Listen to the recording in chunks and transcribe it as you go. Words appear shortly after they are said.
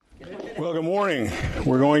Well, good morning.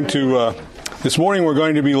 This morning we're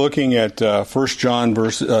going to be looking at 1 John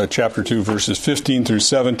chapter 2, verses 15 through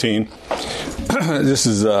 17. This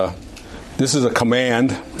is a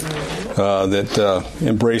command that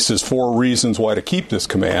embraces 4 reasons why to keep this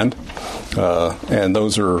command, and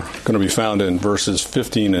those are going to be found in verses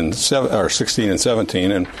 16 and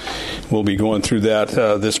 17, and we'll be going through that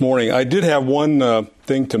this morning. I did have one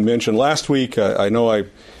thing to mention. Last week, I know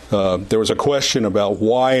there was a question about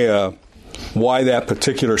why that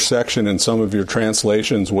particular section in some of your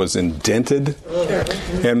translations was indented. Sure.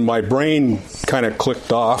 And my brain kind of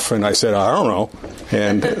clicked off, and I said, I don't know.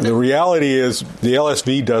 And the reality is the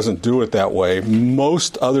LSV doesn't do it that way.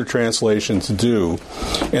 Most other translations do.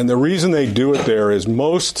 And the reason they do it there is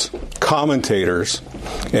most commentators,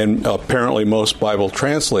 and apparently most Bible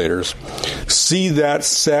translators, see that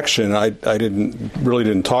section. I really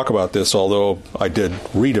didn't talk about this, although I did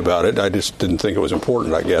read about it. I just didn't think it was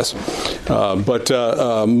important, I guess. But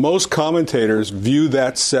most commentators view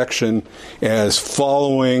that section as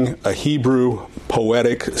following a Hebrew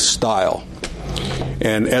poetic style.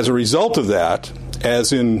 And as a result of that,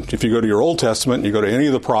 as in, if you go to your Old Testament, you go to any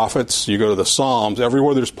of the prophets, you go to the Psalms,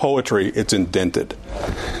 everywhere there's poetry, it's indented.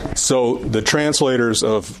 So the translators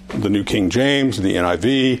of the New King James, the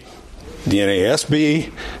NIV, the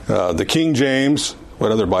NASB, the King James,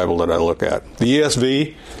 what other Bible did I look at? The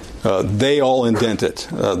ESV, they all indent it.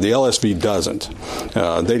 The LSV doesn't.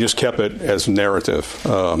 They just kept it as narrative,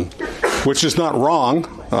 which is not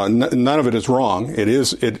wrong. None of it is wrong.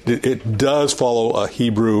 It does follow a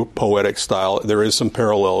Hebrew poetic style. There is some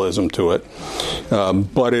parallelism to it,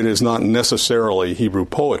 but it is not necessarily Hebrew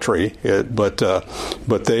poetry. But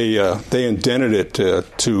they indented it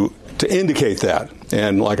to indicate that.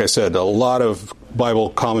 And like I said, a lot of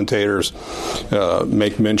Bible commentators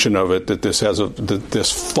make mention of it, that this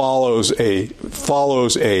follows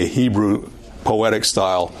a Hebrew poetic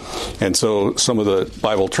style, and so some of the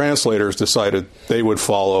Bible translators decided they would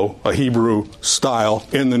follow a Hebrew style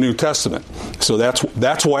in the New Testament. So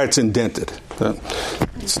that's why it's indented.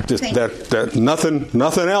 It's just that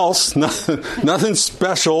nothing else, nothing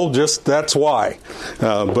special. Just that's why.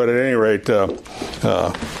 But at any rate,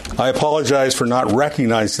 I apologize for not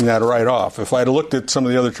recognizing that right off. If I'd looked at some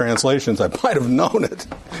of the other translations, I might have known it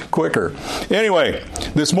quicker. Anyway,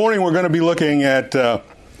 this morning we're going to be looking at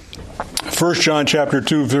 1 John chapter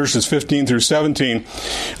 2, verses 15 through 17,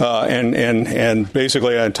 and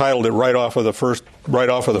basically I entitled it right off of the first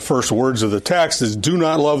words of the text is "Do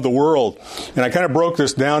not love the world." And I kind of broke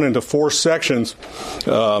this down into 4 sections.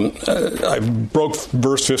 I broke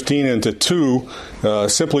verse 15 into 2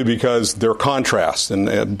 simply because they're contrasts,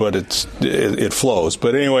 but it flows.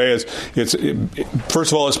 But anyway, it's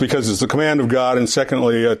first of all, it's because it's the command of God, and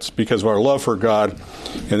secondly, it's because of our love for God.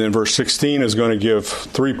 And then verse 16 is going to give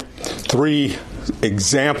three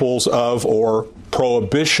examples of or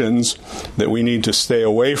prohibitions that we need to stay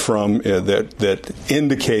away from that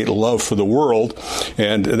indicate love for the world,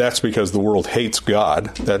 and that's because the world hates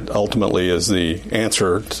God. That ultimately is the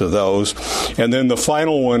answer to those. And then the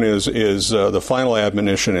final one is the final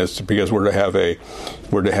admonition is because we're to have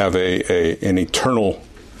an eternal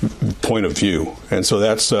point of view, and so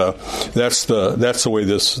that's the way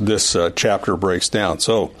this chapter breaks down.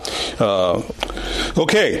 So,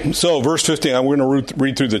 okay, so verse 15. I'm going to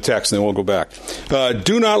read through the text, and then we'll go back.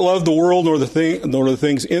 Do not love the world nor the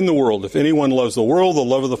things in the world. If anyone loves the world, the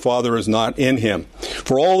love of the Father is not in him.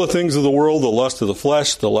 For all the things of the world, the lust of the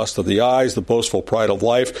flesh, the lust of the eyes, the boastful pride of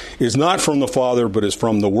life, is not from the Father, but is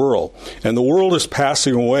from the world. And the world is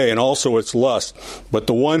passing away, and also its lust. But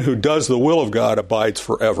the one who does the will of God abides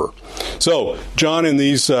forever. So, John, in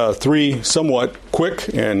these 3 somewhat quick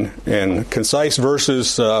and concise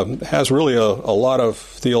verses, has really a lot of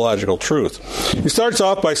theological truth. He starts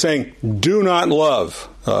off by saying, do not love.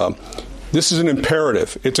 This is an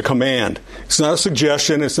imperative. It's a command. It's not a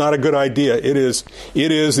suggestion. It's not a good idea. It is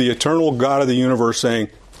the eternal God of the universe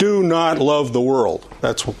saying, do not love the world.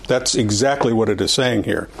 That's exactly what it is saying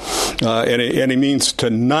here. And it means to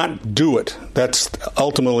not do it. That's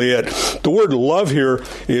ultimately it. The word love here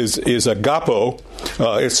is agapo.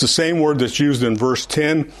 It's the same word that's used in verse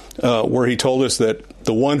 10, where he told us that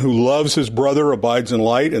the one who loves his brother abides in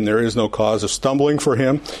light, and there is no cause of stumbling for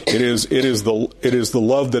him. It is the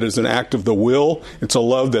love that is an act of the will. It's a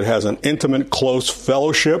love that has an intimate, close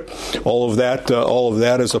fellowship. All of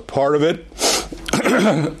that is a part of it.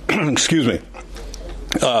 Excuse me.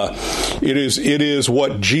 It is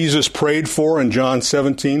what Jesus prayed for in John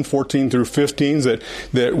 17, 14 through 15, that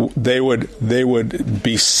they would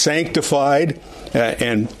be sanctified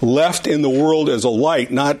and left in the world as a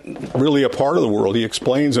light, not really a part of the world. He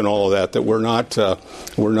explains in all of that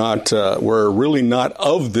we're really not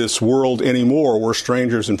of this world anymore. We're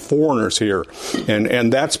strangers and foreigners here,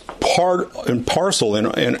 and that's part and parcel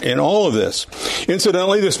in all of this.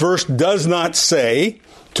 Incidentally, this verse does not say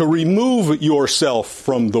to remove yourself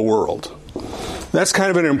from the world. That's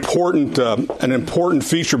kind of an important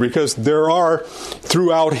feature, because there are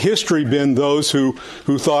throughout history been those who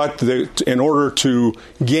thought that in order to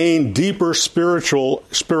gain deeper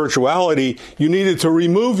spirituality, you needed to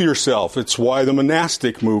remove yourself. It's why the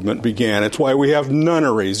monastic movement began. It's why we have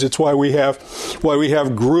nunneries. It's why we have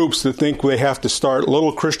groups that think they have to start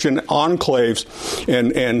little Christian enclaves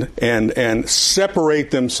and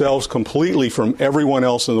separate themselves completely from everyone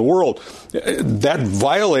else in the world. That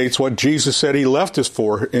violates what Jesus said he left us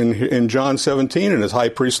for in John 17 in his high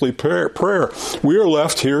priestly prayer. We are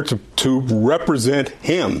left here to represent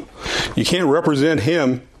him. You can't represent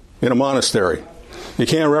him in a monastery. You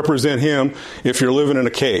can't represent him if you're living in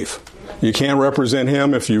a cave. You can't represent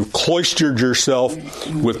him if you've cloistered yourself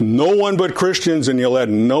with no one but Christians and you let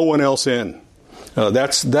no one else in.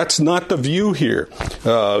 That's not the view here.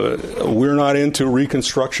 We're not into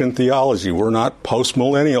Reconstruction theology. We're not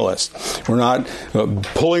postmillennialists. We're not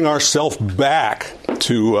pulling ourselves back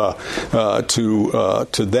to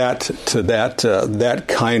that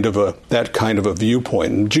kind of a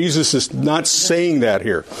viewpoint. And Jesus is not saying that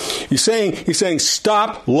here. He's saying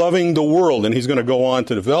stop loving the world, and he's going to go on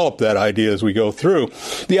to develop that idea as we go through.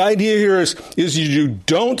 The idea here is you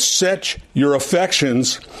don't set your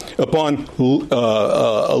affections upon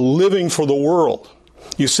living for the world.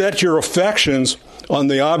 You set your affections on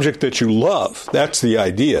the object that you love. That's the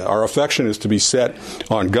idea. Our affection is to be set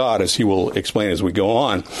on God, as he will explain as we go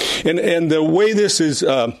on. And the way this is,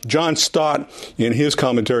 John Stott, in his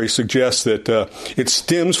commentary, suggests that it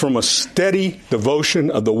stems from a steady devotion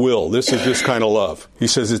of the will. This is this kind of love. He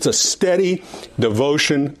says it's a steady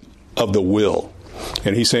devotion of the will.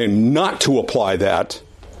 And he's saying not to apply that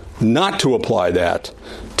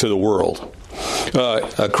to the world.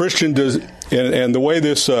 A Christian does, and the way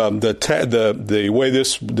this the way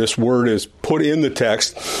this word is put in the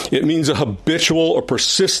text, it means a habitual or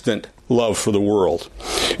persistent love for the world.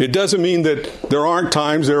 It doesn't mean that there are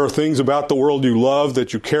things about the world you love,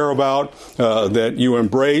 that you care about, that you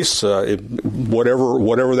embrace,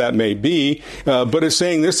 whatever that may be. But it's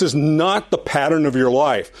saying this is not the pattern of your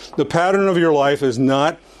life. The pattern of your life is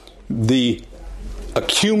not the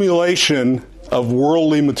accumulation of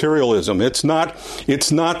worldly materialism. It's not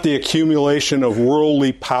the accumulation of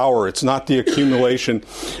worldly power. It's not the accumulation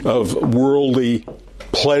of worldly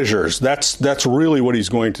pleasures. That's really what he's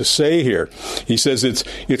going to say here. He says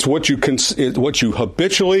it's what you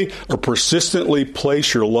habitually or persistently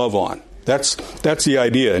place your love on. That's the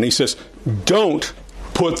idea. And he says, don't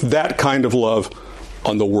put that kind of love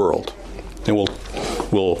on the world. And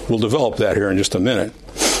we'll develop that here in just a minute.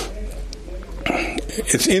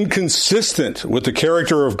 It's inconsistent with the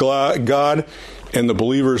character of God and the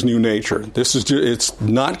believer's new nature. It's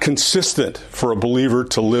not consistent for a believer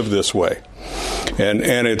to live this way.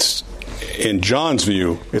 And it's, in John's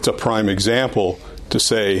view, it's a prime example to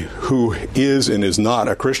say who is and is not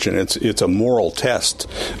a Christian. It's a moral test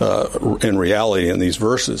in reality in these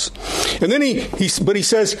verses. And then he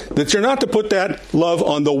says that you're not to put that love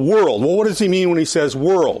on the world. Well, what does he mean when he says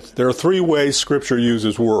world? There are three ways Scripture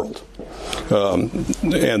uses world.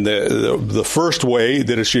 And the first way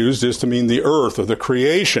that it's used is to mean the earth or the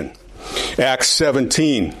creation. Acts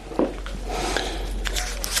 17.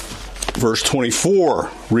 Verse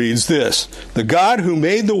 24 reads this: "The God who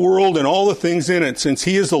made the world and all the things in it, since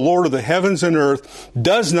he is the Lord of the heavens and earth,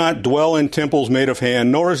 does not dwell in temples made of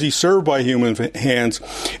hand, nor is he served by human hands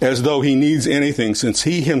as though he needs anything, since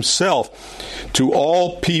he himself to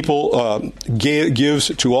all people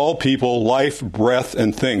gives to all people life, breath,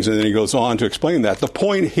 and things." And then he goes on to explain that. The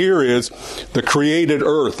point here is the created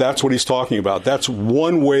earth. That's what he's talking about. That's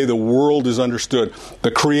one way the world is understood.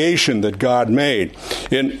 The creation that God made.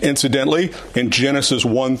 Incidentally, in Genesis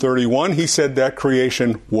 1:31, he said that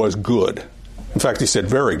creation was good. In fact, he said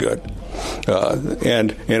very good.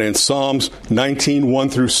 And in Psalms 19:1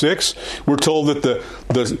 through 6, we're told that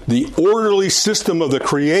the orderly system of the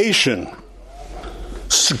creation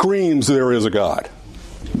screams there is a God.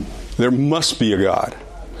 There must be a God.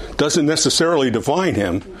 Doesn't necessarily define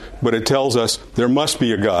him, but it tells us there must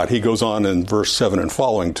be a God. He goes on in verse 7 and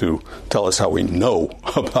following to tell us how we know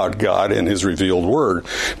about God in his revealed word.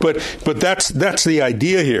 But that's the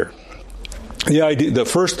idea here. The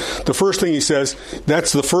first thing he says,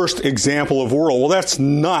 that's the first example of world. Well, that's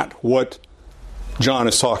not what John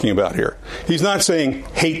is talking about here. He's not saying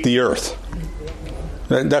hate the earth.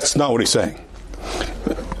 That's not what he's saying.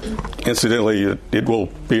 Incidentally, it will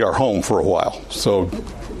be our home for a while. So,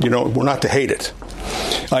 we're not to hate it.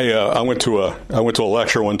 I went to a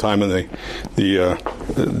lecture one time, and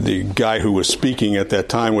the guy who was speaking at that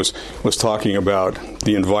time was talking about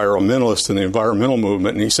the environmentalists and the environmental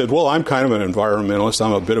movement, and he said, "Well, I'm kind of an environmentalist.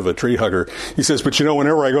 I'm a bit of a tree hugger." He says, "But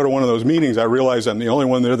whenever I go to one of those meetings, I realize I'm the only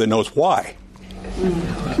one there that knows why."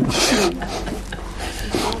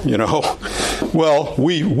 Well,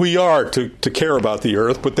 we are to care about the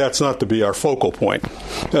earth, but that's not to be our focal point.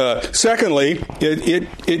 Secondly,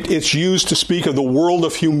 it's used to speak of the world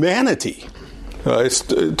of humanity. It's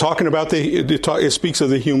talking about it speaks of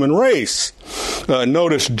the human race.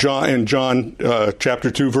 Notice in John chapter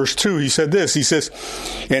 2, verse 2, he said this. He says,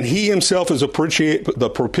 "And he himself is the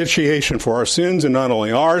propitiation for our sins, and not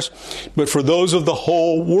only ours, but for those of the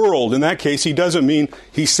whole world." In that case, he doesn't mean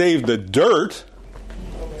he saved the dirt.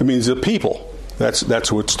 It means the people.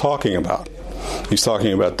 That's what it's talking about. He's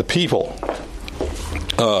talking about the people.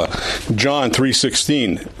 John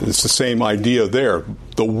 3:16, it's the same idea there.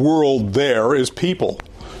 The world there is people.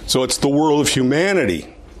 So it's the world of humanity.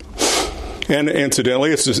 And incidentally,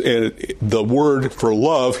 it's the word for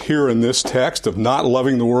love here in this text of not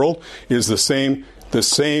loving the world is the same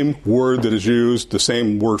word that is used, the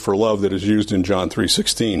same word for love that is used in John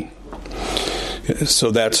 3:16.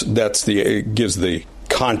 So it gives the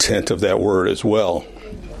content of that word as well.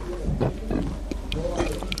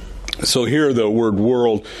 So here the word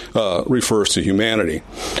world refers to humanity.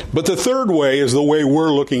 But the third way is the way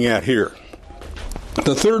we're looking at here.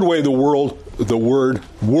 The third way the word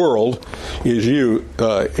world is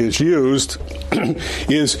used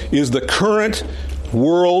is the current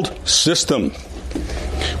world system,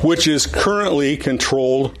 which is currently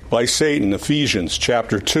controlled by Satan. Ephesians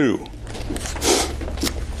chapter 2.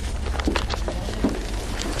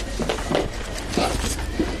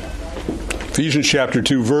 Ephesians chapter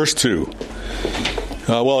 2, verse 2.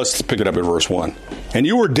 Let's pick it up at verse 1. "And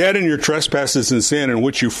you were dead in your trespasses and sin, in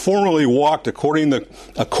which you formerly walked according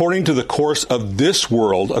to the course of this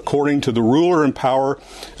world, according to the ruler and power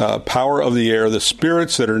of the air, the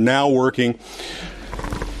spirits that are now working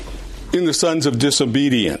in the sons of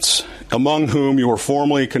disobedience, among whom you were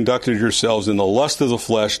formerly conducted yourselves in the lust of the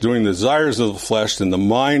flesh, doing the desires of the flesh and the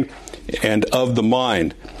mind and of the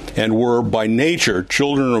mind, and were by nature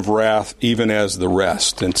children of wrath, even as the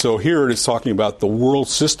rest." And so here it is talking about the world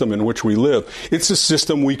system in which we live. It's a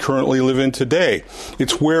system we currently live in today.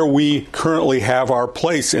 It's where we currently have our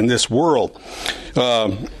place in this world.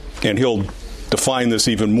 And he'll define this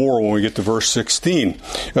even more when we get to verse 16.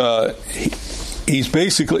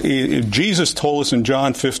 Jesus told us in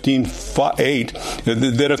John 15:8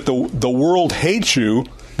 that if the world hates you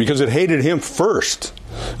because it hated him first,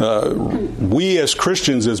 we as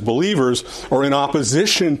Christians, as believers, are in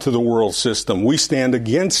opposition to the world system. We stand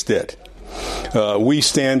against it. We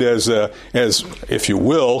stand as, if you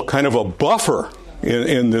will, kind of a buffer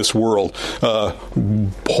in this world,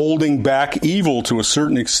 holding back evil to a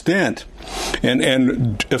certain extent.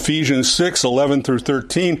 And Ephesians 6:11 through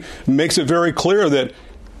 13 makes it very clear that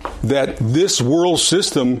this world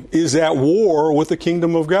system is at war with the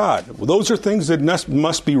kingdom of God. Those are things that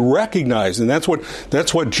must be recognized, and that's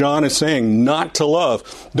what John is saying, not to love.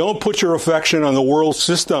 Don't put your affection on the world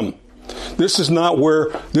system. This is not where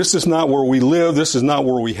we live. This is not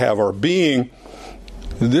where we have our being.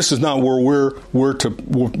 This is not where we're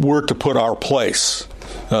to put our place.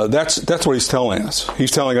 That's what he's telling us.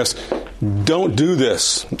 He's telling us, don't do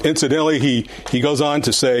this. Incidentally, he goes on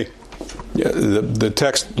to say, the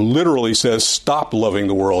text literally says, stop loving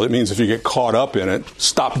the world. It means if you get caught up in it,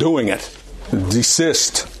 stop doing it.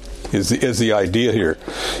 Desist is the idea here.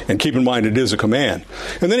 And keep in mind, it is a command.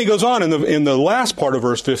 And then he goes on in the last part of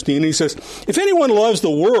verse 15, he says, if anyone loves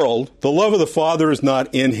the world, the love of the Father is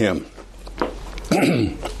not in him.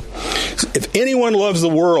 If anyone loves the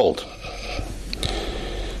world,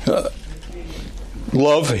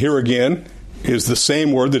 love, here again, is the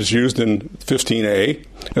same word that is used in 15a,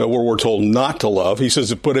 where we're told not to love. He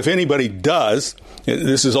says, but if anybody does,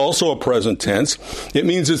 this is also a present tense. It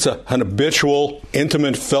means it's an habitual,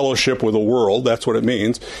 intimate fellowship with the world. That's what it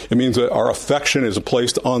means. It means that our affection is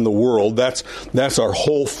placed on the world. That's our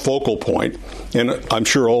whole focal point. And I'm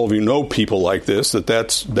sure all of you know people like this,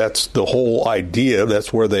 that's the whole idea.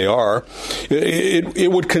 That's where they are.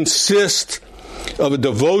 It would consist of a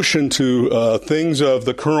devotion to things of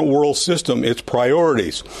the current world system, its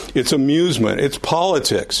priorities, its amusement, its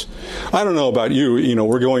politics. I don't know about you.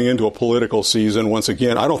 We're going into a political season once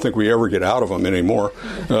again. I don't think we ever get out of them anymore.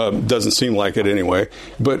 Doesn't seem like it anyway.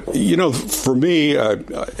 But, for me,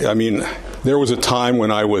 there was a time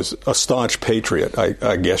when I was a staunch patriot,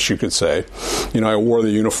 I guess you could say. I wore the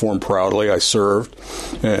uniform proudly. I served.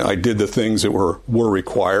 I did the things that were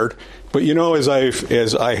required. But, as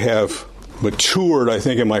I have matured, I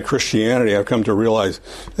think, in my Christianity, I've come to realize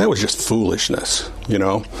that was just foolishness,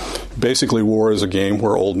 Basically, war is a game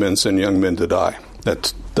where old men send young men to die.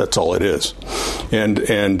 That's all it is. And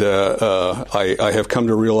I have come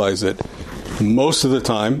to realize that most of the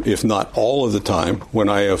time, if not all of the time, when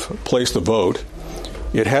I have placed a vote,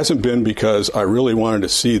 it hasn't been because I really wanted to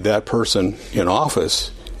see that person in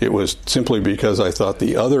office. It was simply because I thought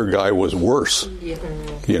the other guy was worse.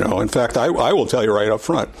 In fact, I will tell you right up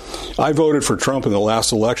front, I voted for Trump in the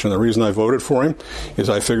last election. The reason I voted for him is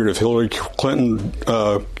I figured if Hillary Clinton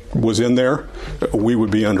was in there, we would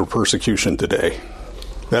be under persecution today.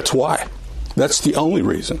 That's why. That's the only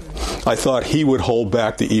reason. I thought he would hold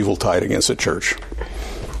back the evil tide against the church.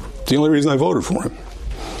 It's the only reason I voted for him.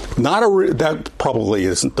 That probably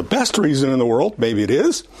isn't the best reason in the world. Maybe it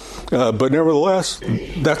is. But nevertheless,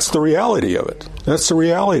 that's the reality of it. That's the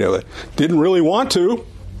reality of it. Didn't really want to,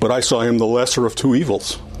 but I saw him the lesser of two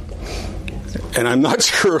evils. And I'm not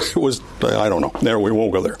sure it was, I don't know. There, we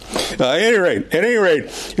won't go there. At any rate,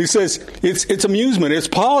 he says it's amusement, it's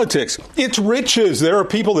politics, it's riches. There are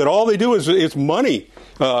people that all they do is it's money.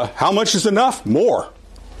 How much is enough? More.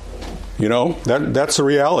 That's the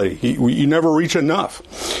reality. You never reach enough.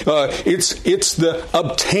 It's the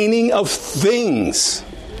obtaining of things.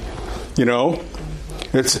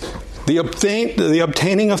 It's the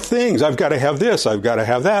obtaining of things. I've got to have this. I've got to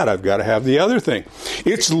have that. I've got to have the other thing.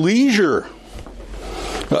 It's leisure.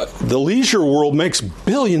 The leisure world makes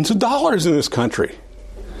billions of dollars in this country.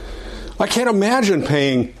 I can't imagine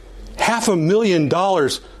paying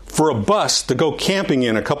 $500,000 for a bus to go camping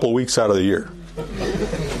in a couple of weeks out of the year.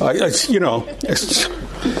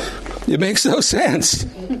 It makes no sense.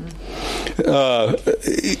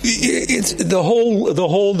 It's the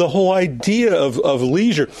whole idea of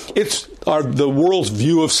leisure. It's the world's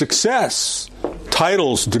view of success.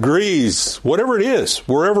 Titles, degrees, whatever it is,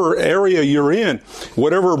 wherever area you're in,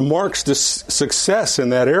 whatever marks the success in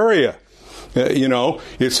that area,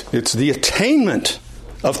 it's the attainment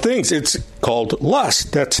of things. It's called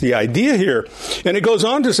lust. That's the idea here. And it goes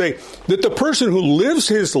on to say that the person who lives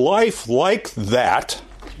his life like that,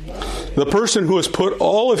 the person who has put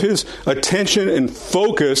all of his attention and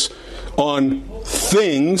focus on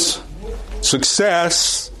things,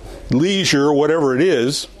 success, leisure, whatever it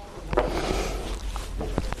is,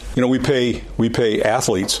 we pay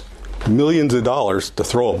athletes millions of dollars to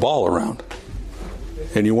throw a ball around.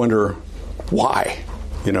 And you wonder why,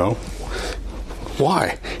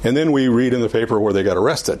 Why? And then we read in the paper where they got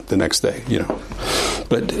arrested the next day,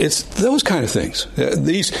 But it's those kind of things.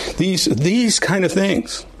 These kind of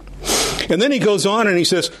things. And then he goes on and he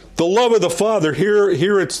says, the love of the Father. Here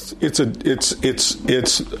it's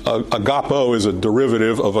agapo is a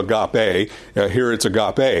derivative of agape. Here it's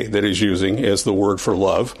agape that he's using as the word for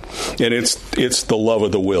love, and it's the love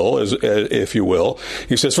of the will, as if you will.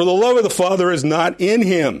 He says, for the love of the Father is not in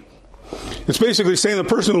him. It's basically saying the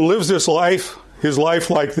person who lives his life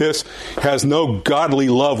like this, has no godly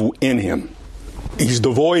love in him. He's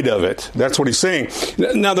devoid of it. That's what he's saying.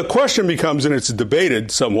 Now, the question becomes, and it's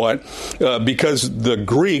debated somewhat, because the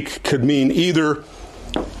Greek could mean either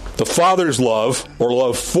the Father's love or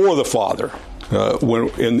love for the Father when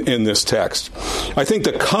in this text. I think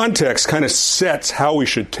the context kind of sets how we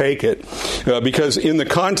should take it, because in the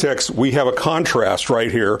context, we have a contrast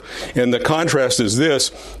right here. And the contrast is this,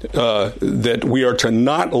 that we are to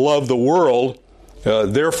not love the world,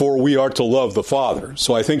 therefore, we are to love the Father.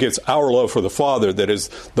 So I think it's our love for the Father that is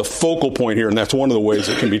the focal point here, and that's one of the ways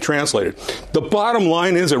it can be translated. The bottom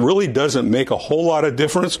line is it really doesn't make a whole lot of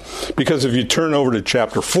difference, because if you turn over to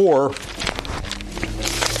chapter 4,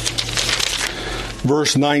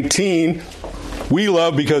 verse 19, we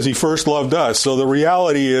love because he first loved us. So the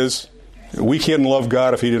reality is we can't love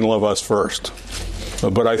God if he didn't love us first.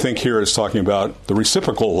 But I think here it's talking about the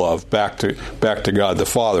reciprocal love back to God the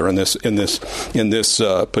Father in this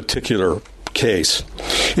particular case.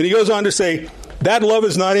 And he goes on to say that love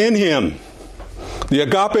is not in him. The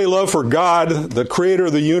agape love for God, the creator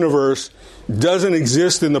of the universe, doesn't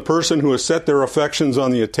exist in the person who has set their affections on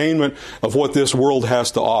the attainment of what this world has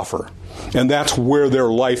to offer. And that's where their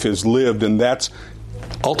life is lived, and that's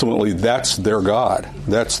ultimately their God.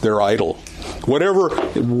 That's their idol. Whatever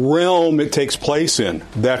realm it takes place in,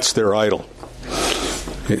 that's their idol.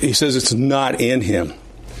 He says it's not in him.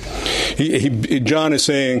 John is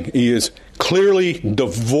saying he is clearly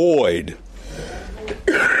devoid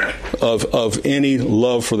of any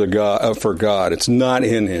love for God. It's not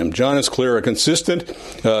in him. John is clear. A consistent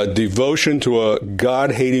devotion to a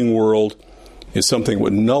God-hating world is something that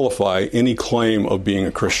would nullify any claim of being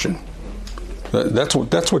a Christian. That's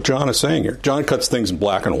what John is saying here. John cuts things in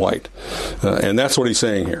black and white, and that's what he's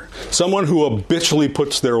saying here. Someone who habitually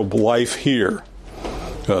puts their life here,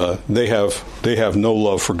 they have no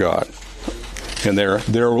love for God, and their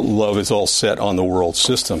love is all set on the world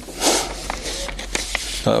system.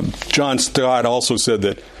 John Stott also said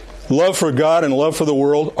that love for God and love for the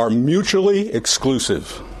world are mutually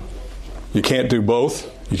exclusive. You can't do both.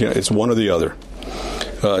 It's one or the other.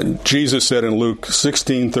 Jesus said in Luke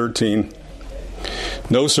 16:13,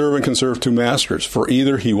 "No servant can serve two masters, for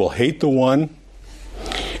either he will hate the one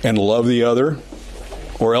and love the other,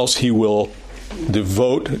 or else he will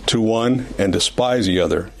devote to one and despise the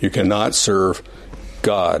other. You cannot serve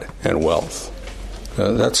God and wealth."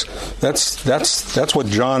 That's what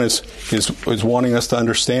John is wanting us to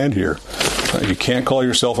understand here. You can't call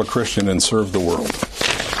yourself a Christian and serve the world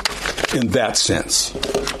in that sense.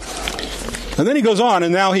 And then he goes on,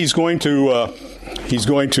 and now he's going to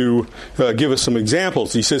give us some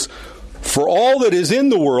examples. He says, "For all that is in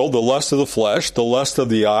the world, the lust of the flesh, the lust of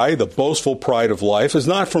the eye, the boastful pride of life, is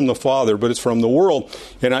not from the Father, but it's from the world."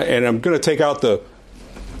 And I'm going to take out the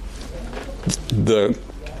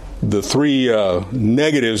three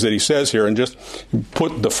negatives that he says here and just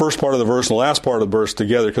put the first part of the verse and the last part of the verse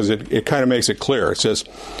together, because it kind of makes it clear. It says,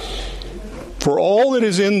 "For all that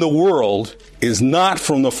is in the world is not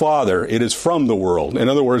from the Father, it is from the world." In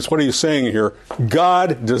other words, what he's saying here,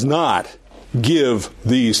 God does not give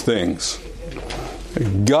these things.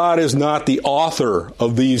 God is not the author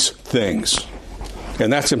of these things.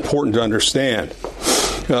 And that's important to understand.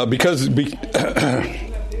 Because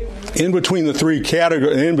in between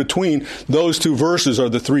those two verses are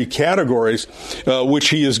the three categories which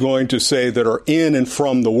he is going to say that are in and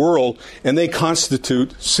from the world, and they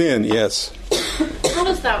constitute sin. Yes. How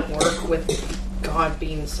does that work with God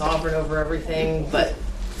being sovereign over everything, but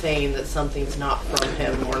saying that something's not from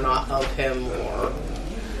him or not of him? Or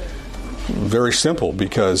very simple,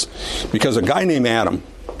 because a guy named Adam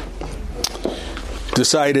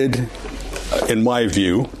decided, in my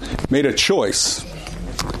view, made a choice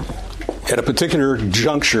at a particular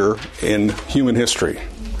juncture in human history.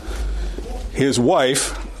 His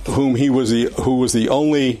wife, who was the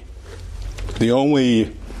only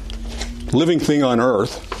living thing on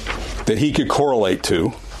earth that he could correlate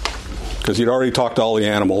to, because he'd already talked to all the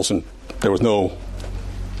animals and there was no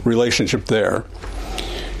relationship there,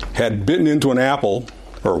 had bitten into an apple,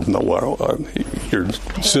 or no, your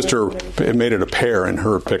sister made it a pear in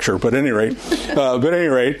her picture. But at any rate,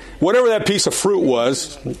 whatever that piece of fruit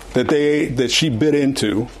was that she bit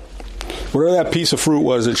into,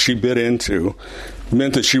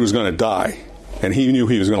 meant that she was going to die, and he knew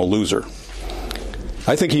he was going to lose her.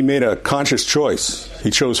 I think he made a conscious choice. He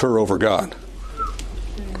chose her over God.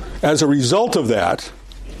 As a result of that,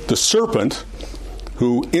 the serpent,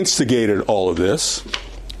 who instigated all of this,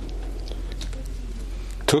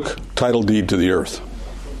 took title deed to the earth,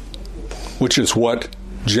 which is what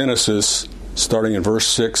Genesis, starting in verse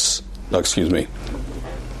 6,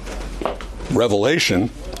 Revelation,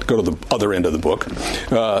 go to the other end of the book,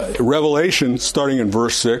 Revelation, starting in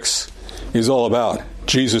verse 6, is all about.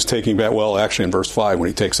 Jesus taking back, actually in verse 5 when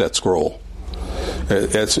he takes that scroll.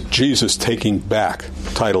 It's Jesus taking back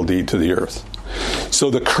title deed to the earth. So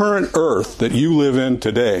the current earth that you live in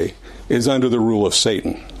today is under the rule of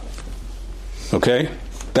Satan. Okay?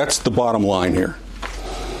 That's the bottom line here.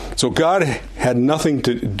 So God had nothing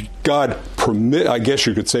to, I guess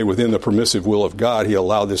you could say within the permissive will of God, he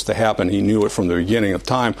allowed this to happen. He knew it from the beginning of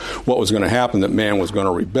time, what was going to happen, that man was going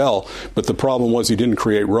to rebel. But the problem was he didn't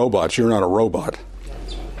create robots. You're not a robot.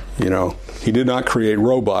 He did not create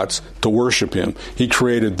robots to worship him. He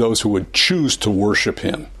created those who would choose to worship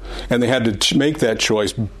him. And they had to make that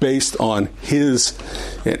choice based on his,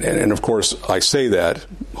 and of course I say that,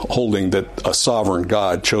 holding that a sovereign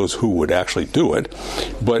God chose who would actually do it.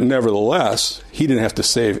 But nevertheless, he didn't have to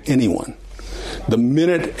save anyone. The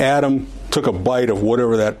minute Adam took a bite of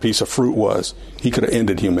whatever that piece of fruit was, he could have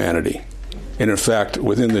ended humanity. And in fact,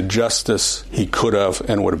 within the justice, he could have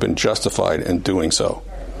and would have been justified in doing so.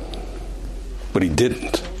 But he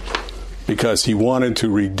didn't, because he wanted to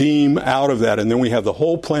redeem out of that. And then we have the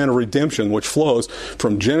whole plan of redemption, which flows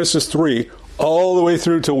from Genesis 3 all the way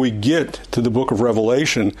through till we get to the book of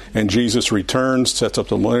Revelation, and Jesus returns, sets up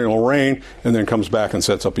the millennial reign, and then comes back and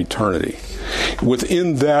sets up eternity.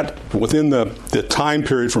 Within the time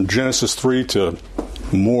period from Genesis 3 to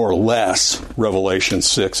more or less Revelation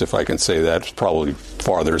 6, if I can say that, it's probably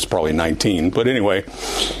farther, it's probably 19. But anyway,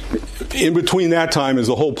 in between that time as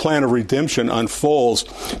the whole plan of redemption unfolds.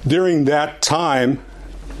 During that time,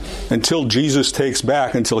 until Jesus takes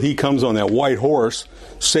back, until he comes on that white horse,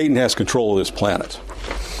 Satan has control of this planet.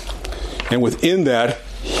 And within that,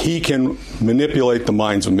 he can manipulate the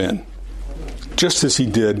minds of men, just as he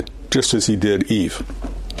did Eve.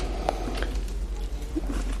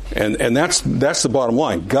 And that's the bottom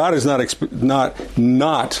line. God is not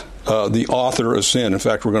the author of sin. In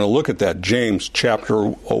fact, we're going to look at that. James chapter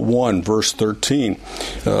 1, verse 13.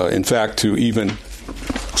 In fact, to even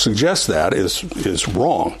suggest that is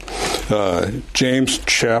wrong. James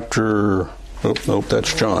chapter... Oh, nope,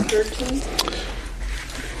 that's John. 13?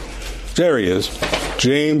 There he is.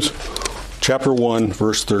 James chapter 1,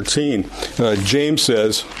 verse 13. James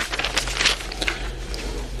says,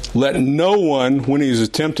 "Let no one, when he is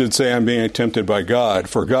tempted, say, I'm being tempted by God.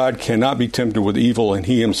 For God cannot be tempted with evil, and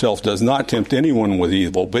he himself does not tempt anyone with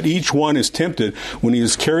evil. But each one is tempted when he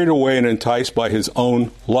is carried away and enticed by his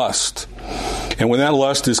own lust. And when that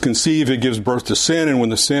lust is conceived, it gives birth to sin. And when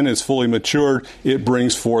the sin is fully matured, it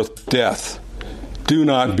brings forth death. Do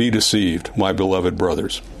not be deceived, my beloved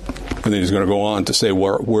brothers." And then he's going to go on to say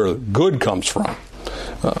where good comes from.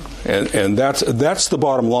 And that's the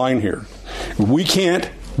bottom line here.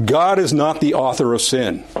 God is not the author of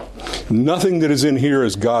sin. Nothing that is in here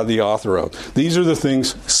is God the author of. These are the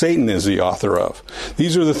things Satan is the author of.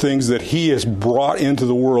 These are the things that he has brought into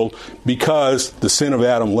the world because the sin of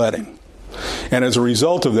Adam led him. And as a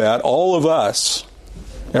result of that, all of us,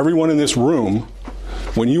 everyone in this room,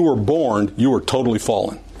 when you were born, you were totally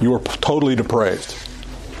fallen. You were totally depraved.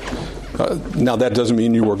 Now, that doesn't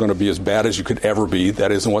mean you were going to be as bad as you could ever be.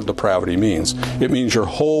 That isn't what depravity means. It means your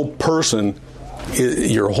whole person,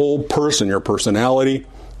 your personality,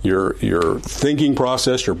 your thinking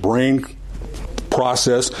process, your brain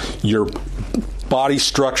process, your body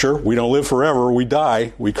structure. We don't live forever. We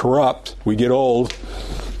die. We corrupt. We get old.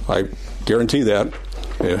 I guarantee that.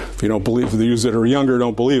 If you don't believe, those that are younger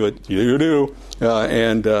don't believe it. You do.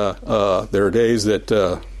 And there are days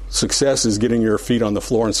that success is getting your feet on the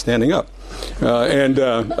floor and standing up.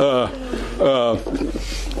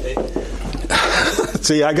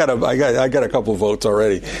 See, I got a couple of votes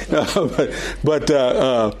already, but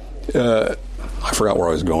I forgot where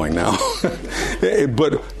I was going now.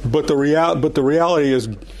 but the reality is,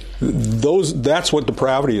 that's what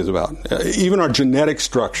depravity is about. Even our genetic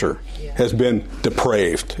structure has been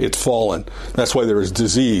depraved. It's fallen. That's why there is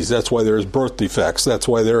disease. That's why there is birth defects. That's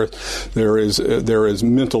why there is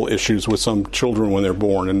mental issues with some children when they're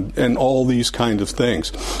born, and all these kinds of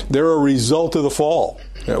things. They're a result of the fall.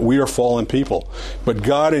 We are fallen people. But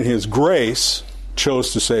God in his grace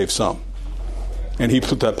chose to save some. And he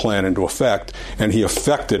put that plan into effect, and he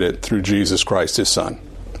effected it through Jesus Christ, his Son.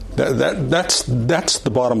 That's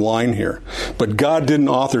the bottom line here. But God didn't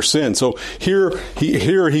author sin. So here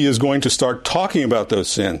he is going to start talking about those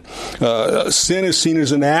sin. Sin is seen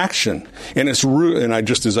as an action, and it's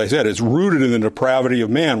just as I said, it's rooted in the depravity of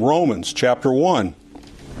man. Romans chapter 1.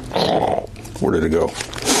 Where did it go?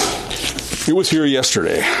 It was here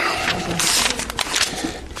yesterday.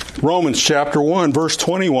 Romans chapter 1, verse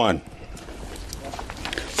 21.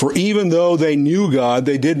 For even though they knew God,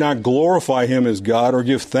 they did not glorify him as God or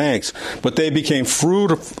give thanks, but they became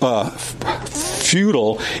futile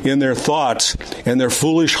in their thoughts, and their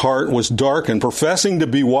foolish heart was darkened. Professing to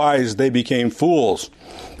be wise, they became fools.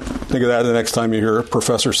 Think of that the next time you hear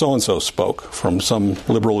Professor so-and-so spoke from some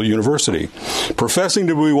liberal university. Professing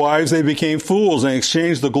to be wise, they became fools and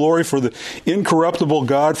exchanged the glory for the incorruptible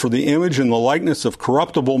God for the image and the likeness of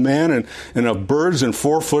corruptible man and of birds and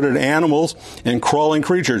four-footed animals and crawling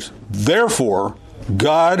creatures. Therefore,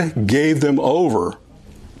 God gave them over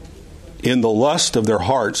in the lust of their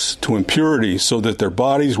hearts to impurity so that their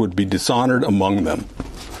bodies would be dishonored among them.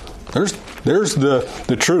 There's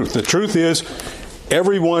the truth. The truth is,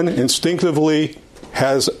 everyone instinctively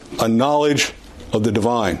has a knowledge of the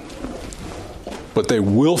divine, but they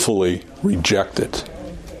willfully reject it.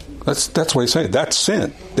 That's what he's saying. That's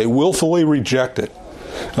sin. They willfully reject it.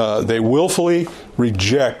 They willfully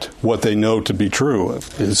reject what they know to be true.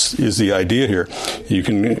 Is the idea here? You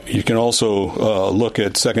can also look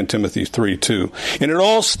at 2 Timothy 3:2, and it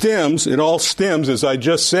all stems, as I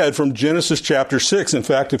just said, from Genesis chapter 6. In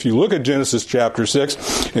fact, if you look at Genesis chapter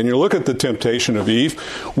 6 and you look at the temptation of Eve,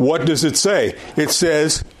 what does it say? It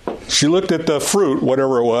says she looked at the fruit,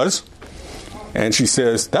 whatever it was, And she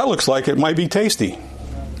says, that looks like it might be tasty.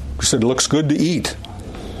 She said, it looks good to eat.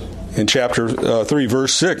 In chapter 3,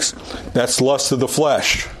 verse 6, that's lust of the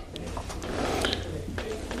flesh.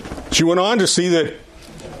 She went on to see that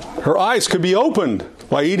her eyes could be opened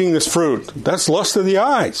by eating this fruit. That's lust of the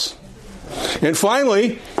eyes. And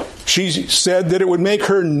finally, she said that it would make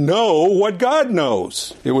her know what God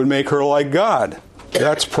knows. It would make her like God.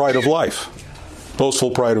 That's pride of life.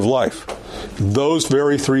 Boastful pride of life. Those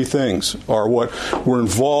very three things are what were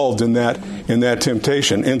involved in that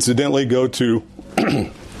temptation. Incidentally, don't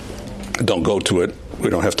go to it. We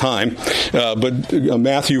don't have time. But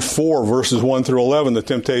Matthew 4, verses 1 through 11, the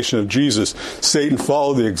temptation of Jesus. Satan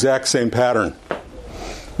followed the exact same pattern.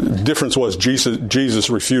 The difference was Jesus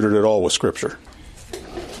refuted it all with Scripture.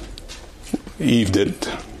 Eve didn't.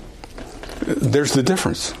 There's the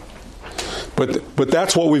difference. But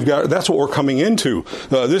that's what we've got. That's what we're coming into.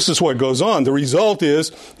 This is what goes on. The result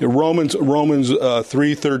is Romans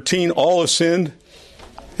 3:13. All have sinned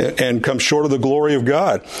and come short of the glory of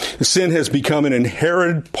God. Sin has become an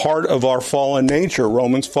inherited part of our fallen nature.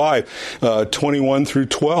 Romans 5:21 through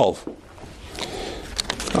 12.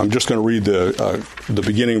 I'm just going to read the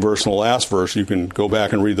beginning verse and the last verse. You can go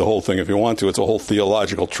back and read the whole thing if you want to. It's a whole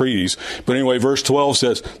theological treatise. But anyway, verse 12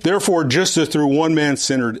 says, therefore, just as through one man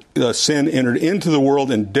sin entered into the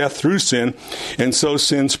world, and death through sin, and so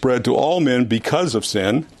sin spread to all men because of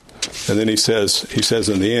sin. And then he says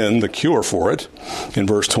in the end, the cure for it, in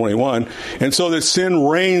verse 21, and so that sin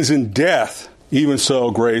reigns in death, even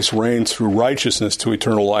so grace reigns through righteousness to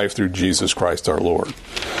eternal life through Jesus Christ our Lord.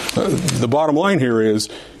 The bottom line here is,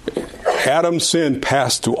 Adam's sin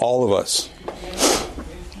passed to all of us.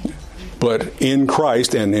 But in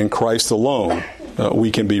Christ and in Christ alone, we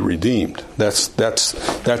can be redeemed. That's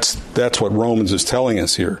what Romans is telling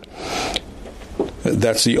us here.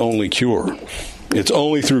 That's the only cure. It's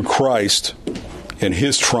only through Christ and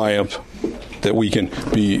His triumph that we can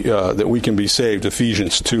be saved.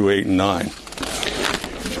 Ephesians 2:8 and 9.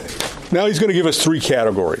 Now he's going to give us three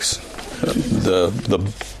categories.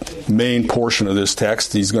 The main portion of this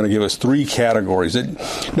text, he's going to give us three categories.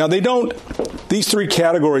 These three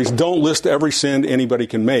categories don't list every sin anybody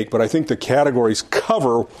can make, but I think the categories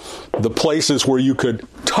cover the places where you could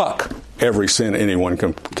tuck every sin anyone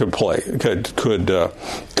could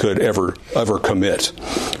ever commit.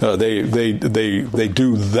 They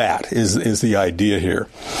do that is the idea here.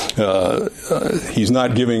 He's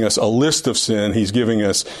not giving us a list of sin. He's giving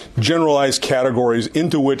us generalized categories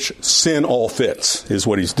into which sin all fits, is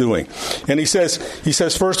what he's doing. And he says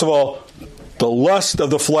first of all, the lust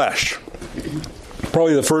of the flesh.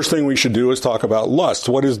 Probably the first thing we should do is talk about lust.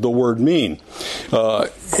 What does the word mean?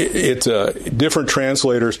 Different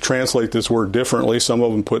translators translate this word differently. Some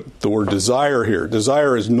of them put the word desire here.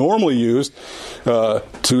 Desire is normally used to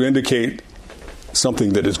indicate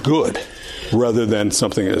something that is good rather than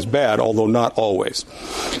something that is bad, although not always.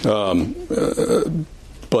 But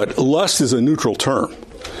lust is a neutral term.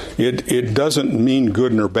 It doesn't mean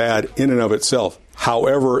good nor bad in and of itself.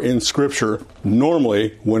 However, in Scripture,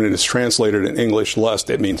 normally, when it is translated in English,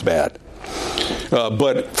 lust, it means bad.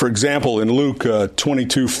 But, for example, in Luke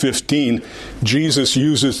 22:15, Jesus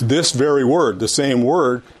uses this very word, the same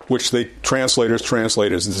word, which the translators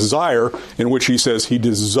translate as desire, in which he says he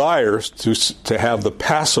desires to have the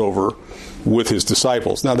Passover with his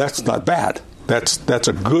disciples. Now, that's not bad. That's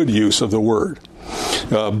a good use of the word.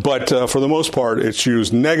 But for the most part, it's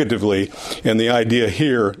used negatively, and the idea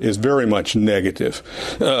here is very much negative.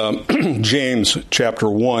 James chapter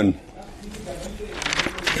 1,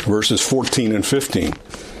 verses 14 and 15.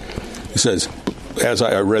 He says, as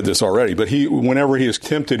I read this already, but whenever he is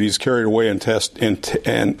tempted, he's carried away and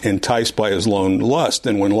enticed by his own lust.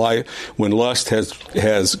 And when lust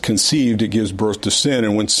has conceived, it gives birth to sin.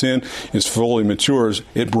 And when sin is fully matures,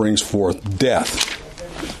 it brings forth death.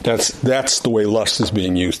 That's the way lust is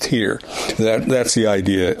being used here. That's the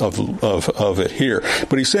idea of it here.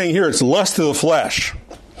 But he's saying here it's lust of the flesh.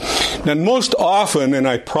 Now, most often, and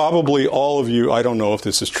all of you, I don't know if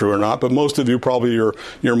this is true or not, but most of you probably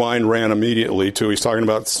your mind ran immediately to, he's talking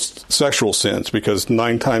about sexual sins, because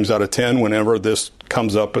 9 times out of 10, whenever this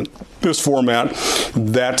comes up in this format,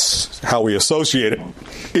 that's how we associate it.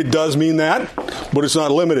 It does mean that, but it's not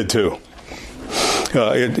limited to.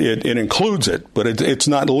 It includes it, but it's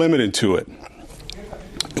not limited to it.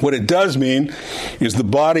 What it does mean is the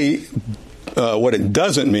body what it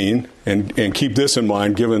doesn't mean, and keep this in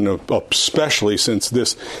mind, given especially since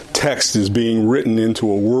this text is being written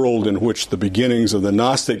into a world in which the beginnings of the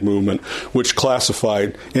Gnostic movement, which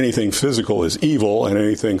classified anything physical as evil and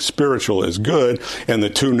anything spiritual as good, and the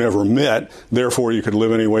two never met, therefore you could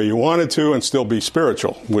live any way you wanted to and still be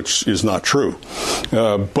spiritual, which is not true.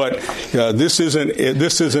 But this isn't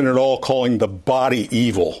at all calling the body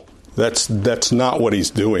evil. That's not what he's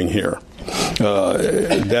doing here.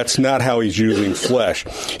 That's not how he's using flesh.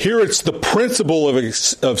 Here it's the principle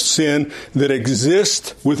of sin that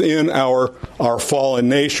exists within our fallen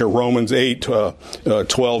nature, Romans 8,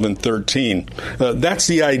 12 and 13. That's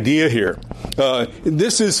the idea here.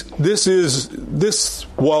 This,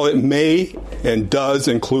 while it may and does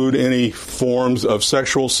include any forms of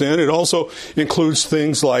sexual sin, it also includes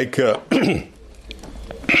things like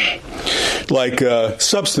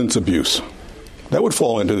substance abuse. That would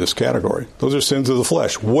fall into this category. Those are sins of the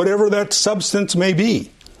flesh, whatever that substance may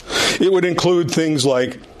be. It would include things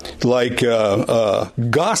like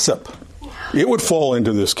gossip. It would fall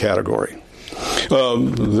into this category.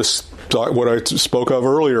 What I spoke of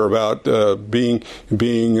earlier about being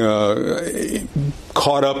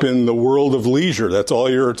caught up in the world of leisure. That's all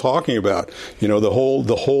you're talking about. You know, the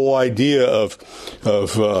whole idea of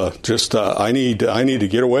just I need to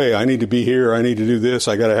get away. I need to be here. I need to do this.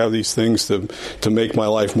 I got to have these things to make my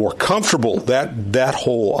life more comfortable. That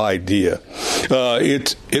whole idea.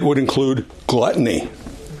 It would include gluttony.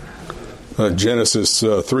 Genesis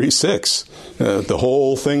 3:6. The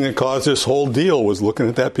whole thing that caused this whole deal was looking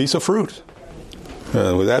at that piece of fruit.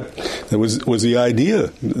 That was the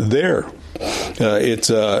idea there. It's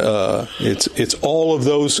all of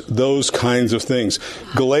those kinds of things.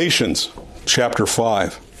 Galatians chapter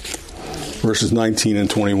 5, verses 19 and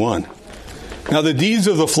 21. Now the deeds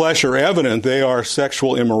of the flesh are evident. They are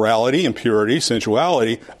sexual immorality, impurity,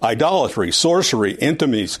 sensuality, idolatry, sorcery,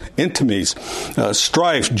 intimies,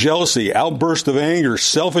 strife, jealousy, outburst of anger,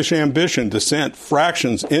 selfish ambition, dissent,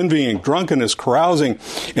 fractions, envying, drunkenness, carousing,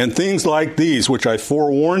 and things like these, which I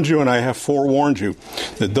forewarned you, and I have forewarned you,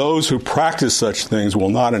 that those who practice such things will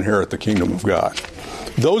not inherit the kingdom of God.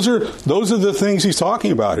 Those are the things he's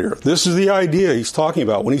talking about here. This is the idea he's talking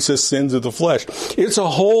about when he says sins of the flesh. It's a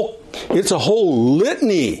whole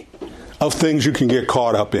litany of things you can get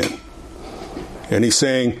caught up in. And he's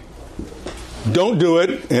saying, don't do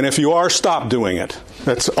it, and if you are, stop doing it.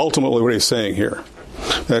 That's ultimately what he's saying here.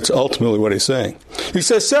 That's ultimately what he's saying. He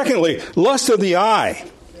says, secondly, lust of the eye.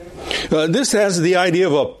 This has the idea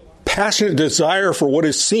of a passionate desire for what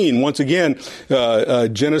is seen. Once again,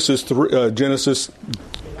 Genesis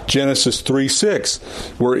 3:6,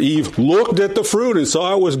 where Eve looked at the fruit and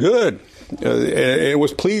saw it was good. It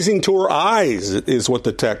was pleasing to her eyes, is what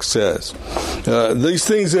the text says. These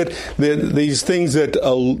things that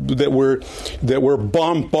we're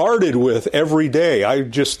bombarded with every day.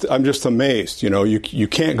 I'm just amazed. You know, you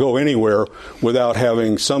can't go anywhere without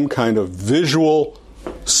having some kind of visual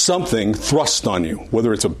something thrust on you,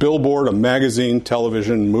 whether it's a billboard, a magazine,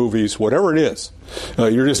 television, movies, whatever it is.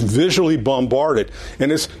 You're just visually bombarded.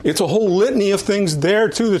 And it's a whole litany of things there,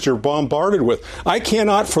 too, that you're bombarded with. I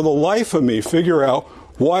cannot, for the life of me, figure out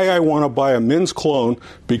why I want to buy a men's cologne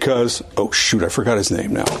because, oh, shoot, I forgot his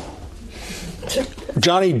name now.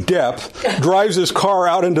 Johnny Depp drives his car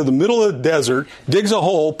out into the middle of the desert, digs a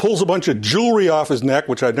hole, pulls a bunch of jewelry off his neck,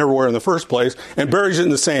 which I'd never wear in the first place, and buries it in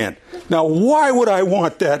the sand. Now, why would I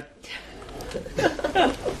want that?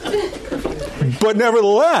 But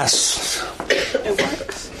nevertheless,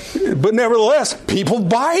 people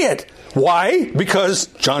buy it. Why? Because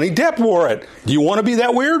Johnny Depp wore it. Do you want to be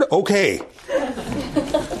that weird? Okay.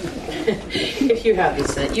 If you have the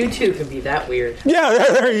sense, you too can be that weird. Yeah,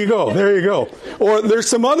 there you go. Or there's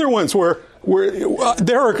some other ones where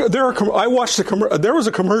I watched there was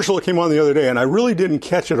a commercial that came on the other day, and I really didn't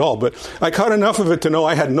catch it all, but I caught enough of it to know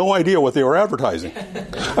I had no idea what they were advertising.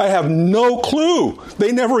 I have no clue.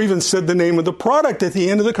 They never even said the name of the product at the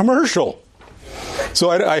end of the commercial. So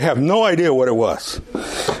I have no idea what it was.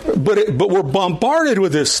 But we're bombarded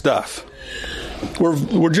with this stuff.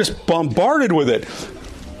 We're just bombarded with it.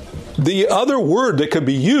 The other word that could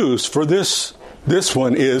be used for this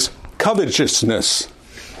one is covetousness.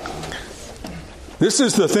 This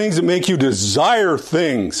is the things that make you desire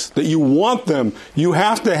things, that you want them, you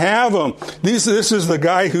have to have them. This is the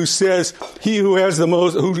guy who says, he who dies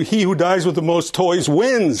with the most toys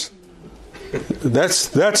wins. That's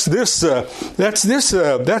this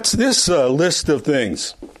list of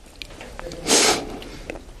things.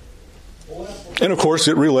 And of course,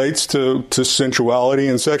 it relates to sensuality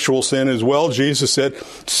and sexual sin as well. Jesus said,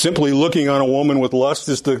 simply looking on a woman with lust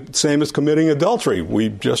is the same as committing adultery. We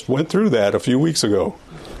just went through that a few weeks ago.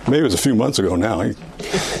 Maybe it was a few months ago now. He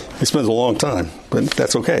spends a long time, but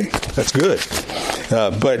that's okay. That's good.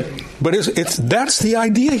 But that's the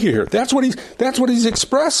idea here. That's what he's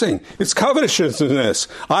expressing. It's covetousness.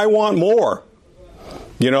 I want more.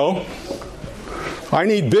 You know, I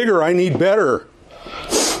need bigger. I need better.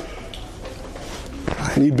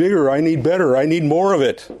 I need bigger. I need better. I need more of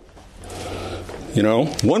it. You know,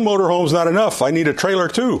 one motorhome's not enough. I need a trailer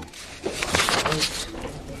too.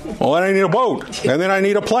 Well, then I need a boat, and then I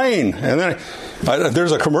need a plane, and then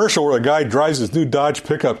there's a commercial where a guy drives his new Dodge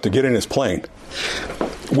pickup to get in his plane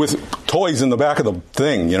with toys in the back of the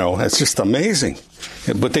thing. You know, it's just amazing.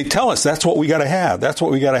 But they tell us that's what we got to have. That's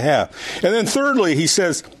what we got to have. And then thirdly, he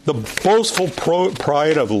says the boastful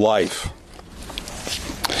pride of life,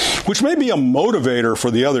 which may be a motivator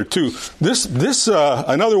for the other two. This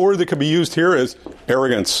another word that could be used here is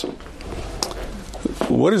arrogance.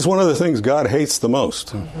 What is one of the things God hates the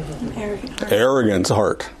most? Arrogance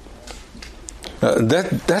heart.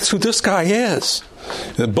 That's who this guy is.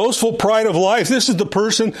 The boastful pride of life. This is the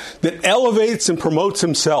person that elevates and promotes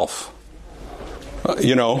himself.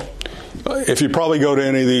 You know, if you probably go to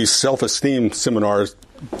any of these self-esteem seminars,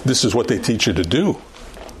 this is what they teach you to do.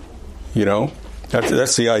 You know,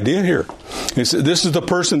 that's the idea here. This is the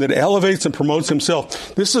person that elevates and promotes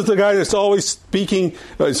himself. This is the guy that's always speaking,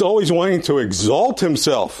 is always wanting to exalt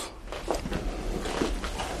himself.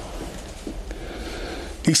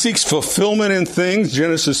 He seeks fulfillment in things,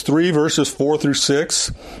 Genesis 3, verses 4 through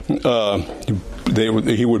 6.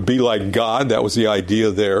 He would be like God. That was the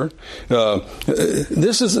idea there.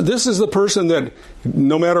 This is the person that,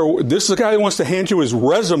 no matter, this is the guy who wants to hand you his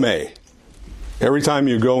resume every time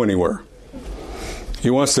you go anywhere. He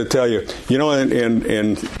wants to tell you, you know,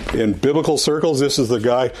 in biblical circles, this is the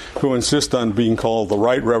guy who insists on being called the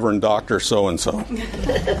Right Reverend Dr. So-and-so.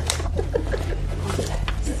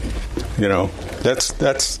 You know, that's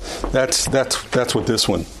what this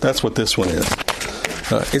one is.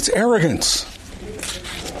 It's arrogance.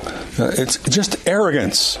 It's just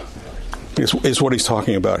arrogance is what he's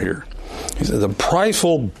talking about here. He says the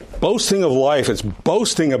prideful boasting of life. It's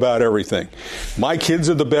boasting about everything. My kids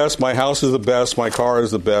are the best. My house is the best. My car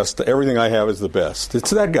is the best. Everything I have is the best.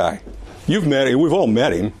 It's that guy. You've met him. We've all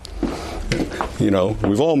met him. You know,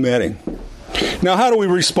 we've all met him. Now, how do we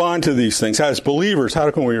respond to these things? As believers, how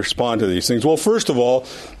can we respond to these things? Well, first of all,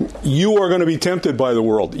 you are going to be tempted by the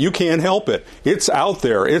world. You can't help it. It's out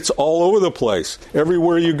there. It's all over the place.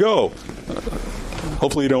 Everywhere you go.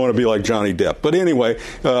 Hopefully you don't want to be like Johnny Depp. But anyway,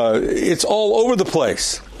 it's all over the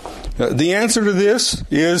place. The answer to this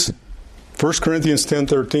is 1 Corinthians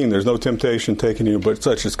 10:13. There's no temptation taken you, but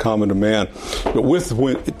such is common to man. But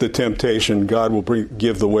with the temptation, God will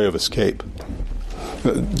give the way of escape.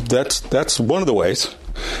 That's one of the ways.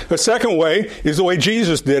 The second way is the way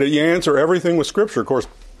Jesus did it. You answer everything with Scripture. Of course,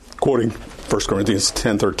 quoting 1 Corinthians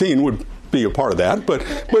 10:13 would be a part of that, but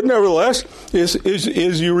nevertheless, is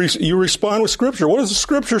you respond with Scripture. What does the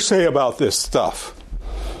Scripture say about this stuff?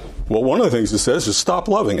 Well, one of the things it says is stop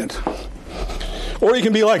loving it. Or you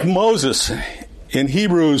can be like Moses in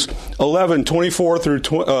Hebrews 11:24 through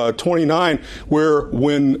 29, where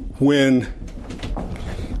when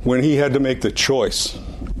he had to make the choice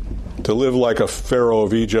to live like a Pharaoh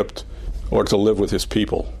of Egypt or to live with his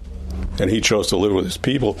people. And he chose to live with his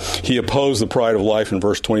people. He opposed the pride of life in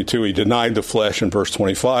verse 22. He denied the flesh in verse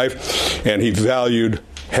 25. And he valued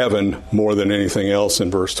heaven more than anything else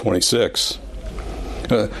in verse 26.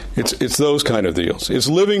 It's those kind of deals. It's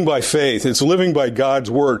living by faith. It's living by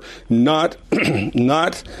God's word, not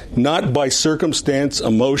by circumstance,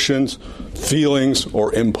 emotions, feelings,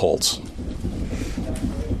 or impulse.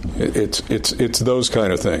 It's those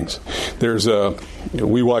kind of things.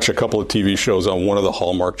 We watch a couple of TV shows on one of the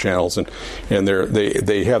Hallmark channels, and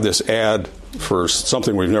they have this ad for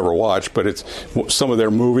something we've never watched, but it's some of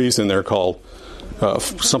their movies, and they're called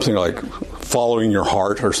something like Following Your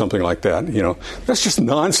Heart or something like that. You know, that's just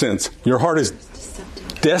nonsense. Your heart is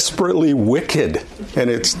desperately wicked,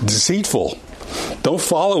 and it's deceitful. Don't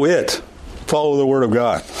follow it. Follow the Word of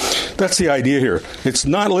God. That's the idea here. It's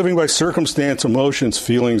not living by circumstance, emotions,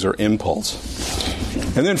 feelings, or impulse.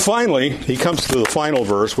 And then finally, he comes to the final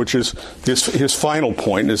verse, which is his final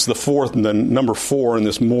point. It's the fourth and then number 4 in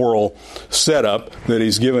this moral setup that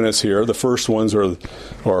he's given us here. The first ones the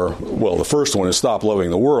first one is stop loving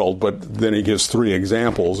the world, but then he gives 3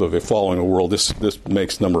 examples of it following the world. This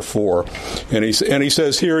makes number 4. And he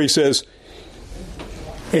says,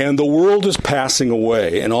 and the world is passing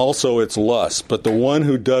away, and also its lust, but the one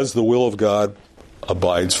who does the will of God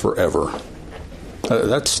abides forever.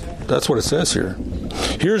 That's what it says here.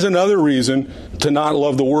 Here's another reason to not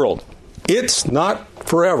love the world. It's not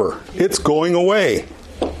forever. It's going away.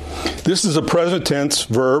 This is a present tense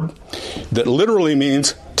verb that literally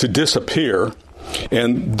means to disappear.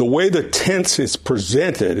 And the way the tense is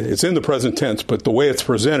presented, it's in the present tense, but the way it's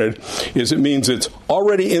presented is it means it's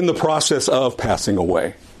already in the process of passing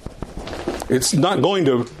away. It's not going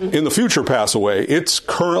to, in the future, pass away. It's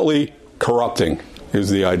currently corrupting, is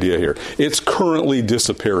the idea here. It's currently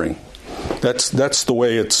disappearing. That's the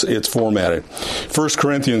way it's formatted. 1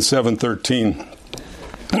 Corinthians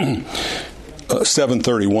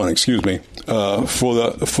 7:31, excuse me.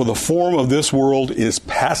 For the form of this world is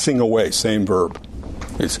passing away. Same verb.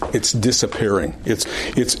 It's disappearing. It's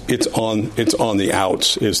on the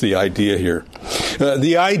outs is the idea here.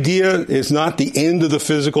 The idea is not the end of the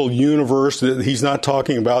physical universe. He's not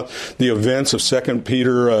talking about the events of 2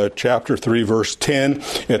 Peter chapter 3 verse 10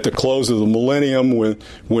 at the close of the millennium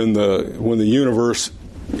when the universe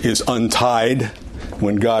is untied,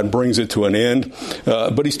 when God brings it to an end.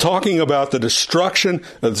 But he's talking about the destruction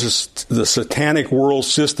of the satanic world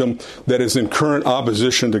system that is in current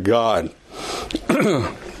opposition to God.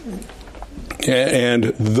 And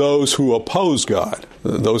those who oppose God,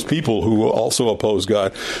 those people who also oppose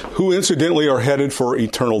God, who incidentally are headed for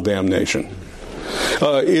eternal damnation.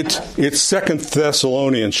 It's 2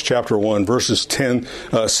 Thessalonians chapter 1, verses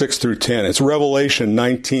 6 through 10. It's Revelation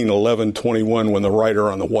 19, 11, 21, when the rider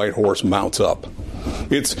on the white horse mounts up.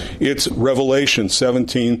 It's Revelation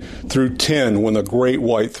 17 through 10 when the great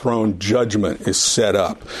white throne judgment is set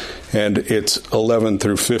up, and it's 11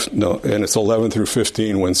 through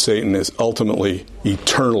 15 when Satan is ultimately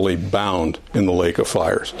eternally bound in the lake of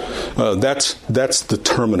fires. That's the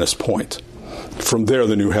terminus point. From there,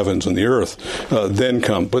 the new heavens and the earth then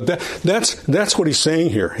come. But that's what he's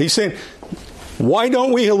saying here. He's saying, why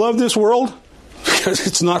don't we love this world? Because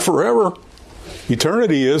it's not forever.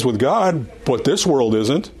 Eternity is with God, but this world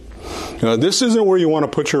isn't. This isn't where you want to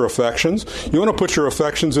put your affections. You want to put your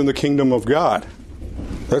affections in the kingdom of God.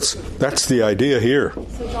 That's the idea here.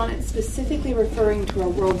 So, John, it's specifically referring to our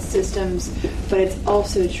world systems, but it's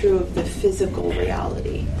also true of the physical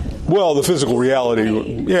reality. Well, the physical reality,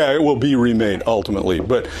 yeah, it will be remade ultimately,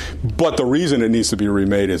 but the reason it needs to be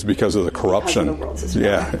remade is because of the corruption. Because of the world system.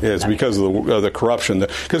 Yeah, it's because of the corruption.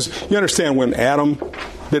 Because you understand, when Adam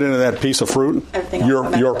bit into that piece of fruit,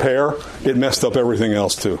 your pear, it messed up everything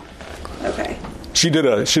else too. Okay. She did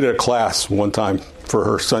a class one time for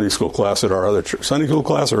her Sunday school class at our other Sunday school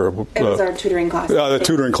class, or it was our tutoring class. The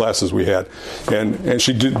tutoring classes we had, and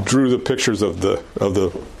she drew the pictures of the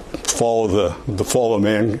fall of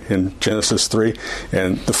man in Genesis 3,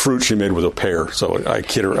 and the fruit she made was a pear. So I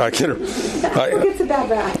kid her. That's what gets a bad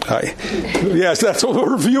rap. Yes, that's what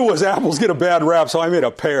her view was. Apples get a bad rap, so I made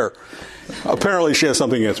a pear. Apparently, she has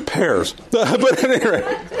something against pears. But at any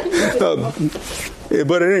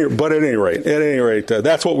rate,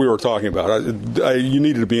 that's what we were talking about. You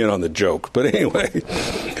needed to be in on the joke. But anyway.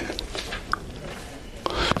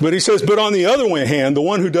 But he says, but on the other hand, the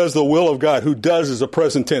one who does the will of God, who does is a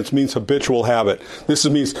present tense, means habitual habit. This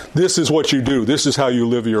means this is what you do. This is how you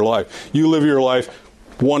live your life. You live your life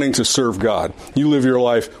wanting to serve God. You live your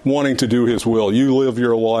life wanting to do His will. You live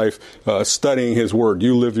your life studying His Word.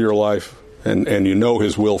 You live your life and you know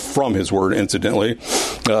His will from His Word, incidentally.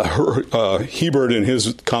 Hebert, in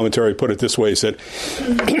his commentary, put it this way. He said,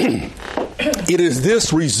 it is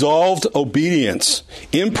this resolved obedience,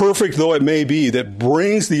 imperfect though it may be, that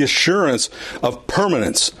brings the assurance of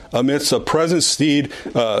permanence amidst a present scene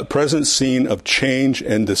of change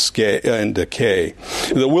and decay.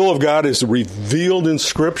 The will of God is revealed in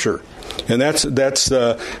Scripture. And that's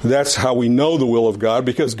how we know the will of God,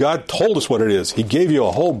 because God told us what it is. He gave you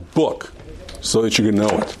a whole book so that you can know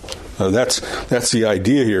it. That's the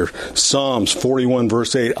idea here. Psalms 41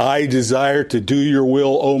 verse 8. I desire to do your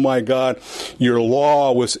will, O my God. Your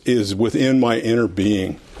law is within my inner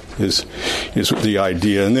being. Is the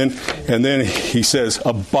idea. And then he says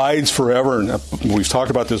abides forever. And we've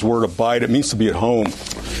talked about this word abide. It means to be at home.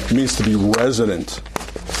 It means to be resident.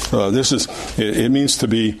 It means to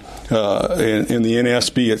be in the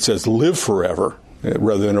NSB. It says live forever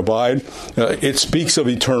rather than abide. It speaks of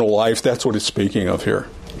eternal life. That's what it's speaking of here.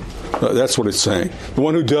 That's what it's saying. The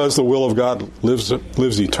one who does the will of God lives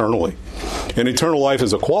eternally. And eternal life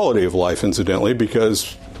is a quality of life, incidentally,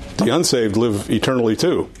 because the unsaved live eternally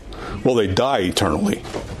too. Well, they die eternally.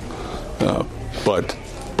 But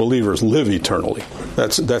believers live eternally.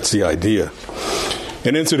 That's the idea.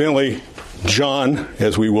 And incidentally, John,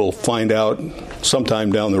 as we will find out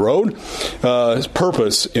sometime down the road, his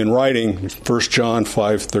purpose in writing 1 John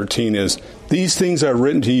 5:13 is These things I've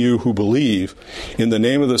written to you who believe in the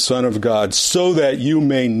name of the Son of God, so that you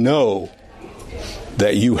may know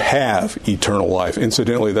that you have eternal life.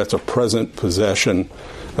 Incidentally, that's a present possession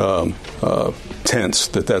tense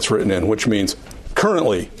that's written in, which means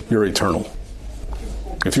currently you're eternal.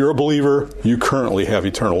 If you're a believer, you currently have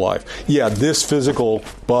eternal life. Yeah, this physical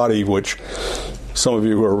body, which some of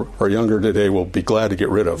you who are younger today will be glad to get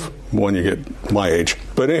rid of when you get my age.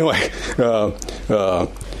 But anyway,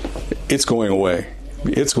 it's going away.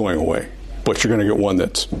 It's going away. But you're going to get one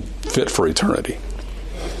that's fit for eternity.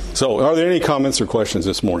 So, are there any comments or questions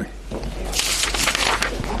this morning?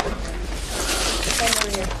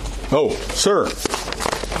 Oh, sir.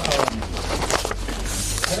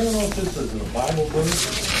 I don't know if this is a Bible verse,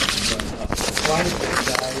 but Christ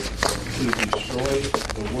died to destroy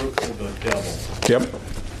the works of the devil. Yep.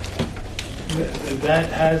 That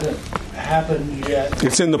hasn't happened yet.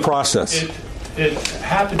 It's in the process. It's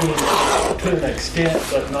happening to an extent,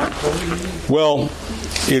 but not totally. Well,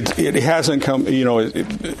 it hasn't come.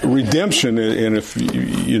 Redemption, and if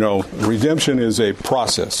redemption is a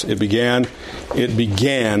process. It began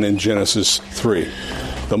in Genesis 3.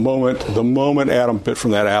 The moment Adam bit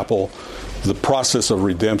from that apple, the process of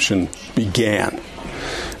redemption began.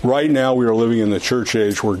 Right now, we are living in the church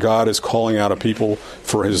age where God is calling out a people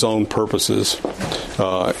for His own purposes,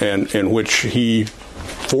 and in which He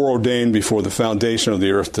foreordained before the foundation of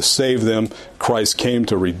the earth to save them. Christ came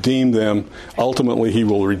to redeem them. Ultimately, He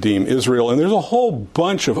will redeem Israel. And there's a whole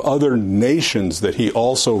bunch of other nations that He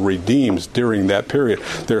also redeems during that period.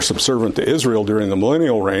 They're subservient to Israel during the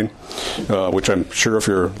millennial reign, which I'm sure if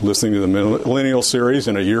you're listening to the millennial series,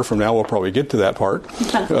 in a year from now, we'll probably get to that part.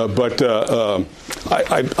 But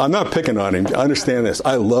I'm not picking on him. I understand this.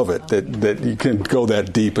 I love it that you can go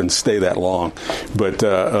that deep and stay that long. But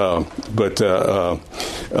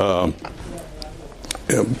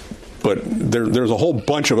there's a whole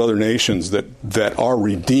bunch of other nations that are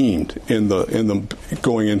redeemed in the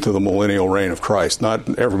going into the millennial reign of Christ.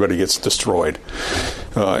 Not everybody gets destroyed,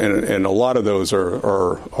 and a lot of those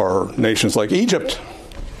are nations like Egypt.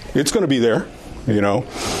 It's going to be there. Now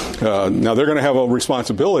they're going to have a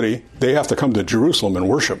responsibility. They have to come to Jerusalem and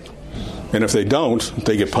worship, and if they don't,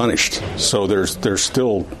 they get punished. So there's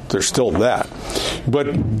still that, but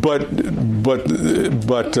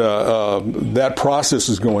that process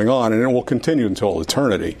is going on, and it will continue until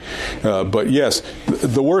eternity. But yes,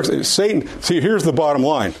 the works Satan. See, here's the bottom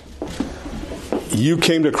line. You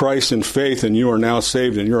came to Christ in faith, and you are now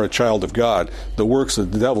saved, and you're a child of God. The works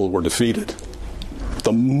of the devil were defeated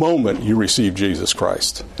the moment you receive Jesus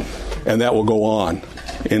Christ, and that will go on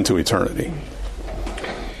into eternity.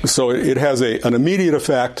 So it has an immediate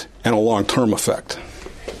effect and a long-term effect.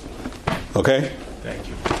 Okay? Thank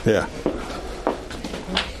you. Yeah.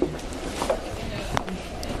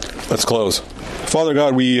 Let's close. Father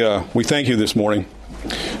God, we thank you this morning.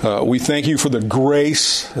 We thank you for the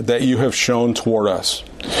grace that you have shown toward us.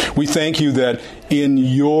 We thank you that in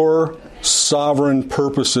your sovereign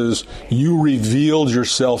purposes, you revealed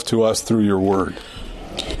yourself to us through your word.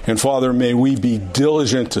 And Father, may we be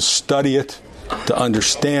diligent to study it, to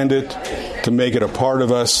understand it, to make it a part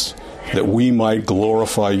of us, that we might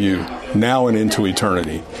glorify you now and into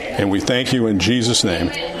eternity. And we thank you in Jesus' name.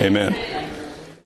 Amen.